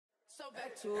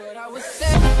Back to what I was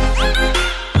saying.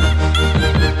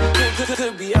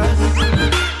 Could be us.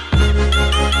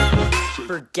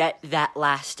 Forget that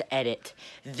last edit.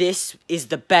 This is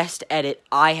the best edit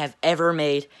I have ever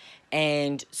made.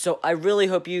 And so I really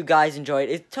hope you guys enjoy it.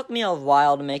 It took me a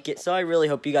while to make it, so I really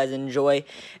hope you guys enjoy.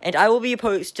 And I will be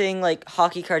posting, like,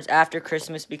 hockey cards after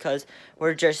Christmas because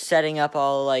we're just setting up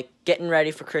all, like, getting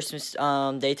ready for Christmas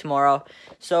Day tomorrow.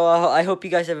 So I hope you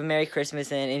guys have a Merry Christmas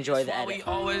and enjoy the edit. We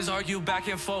always argue back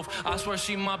and forth. I swear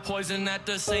she my poison at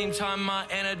the same time my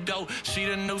antidote. She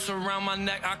the noose around my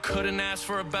neck. I couldn't ask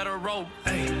for a better rope.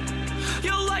 Hey.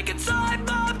 You're like a time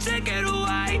bomb, take it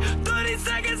away. 30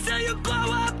 seconds till you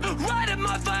blow up right in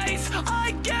my face.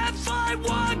 I can't find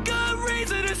one good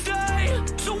reason to stay.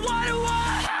 So why do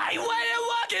I wait and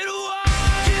walk it away?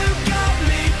 You got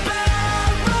me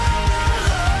paralyzed.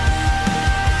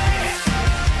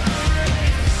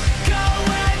 Go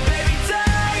ahead, baby,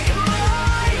 take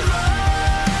my life.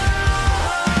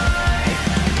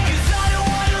 'Cause I don't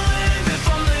wanna live if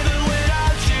I'm living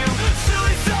without you.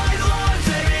 Suicide laws,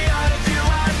 take me out if you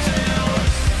have to.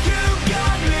 You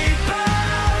got me paralyzed.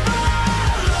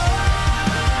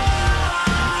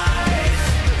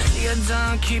 See a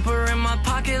dime, keep her in my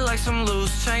pocket like some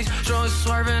loose change. Drugs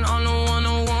swerving on the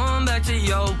 101 back to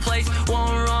your place.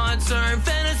 One wrong turn,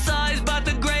 fantasize about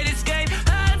the great escape.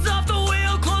 Hands off the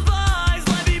wheel, close my eyes,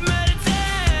 let me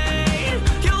meditate.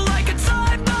 You're like a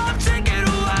time bomb, take it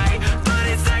away.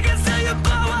 30 seconds till you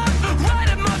blow up right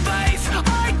in my face.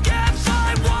 I can't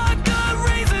find one good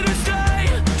reason to stay.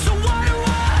 So why do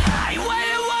I wait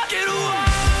and walk it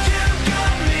away? You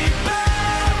got me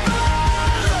paralyzed.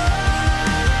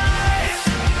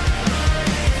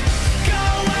 Go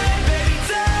away, baby,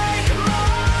 take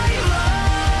my life.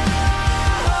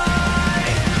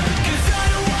 'Cause I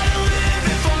don't wanna live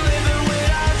if I'm living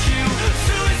without you.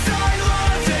 Suicide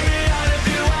laws, take me out if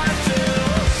you have to.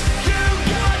 You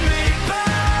got me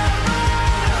paralyzed.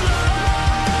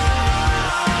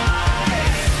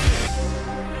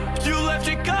 You left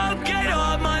your cupcake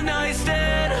on my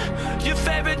nightstand. Your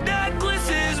favorite necklace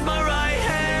is my right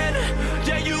hand.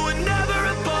 Yeah, you were never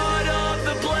a part of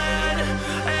the plan,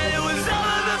 and it was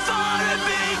all before it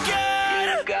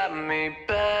began. You got me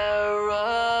back.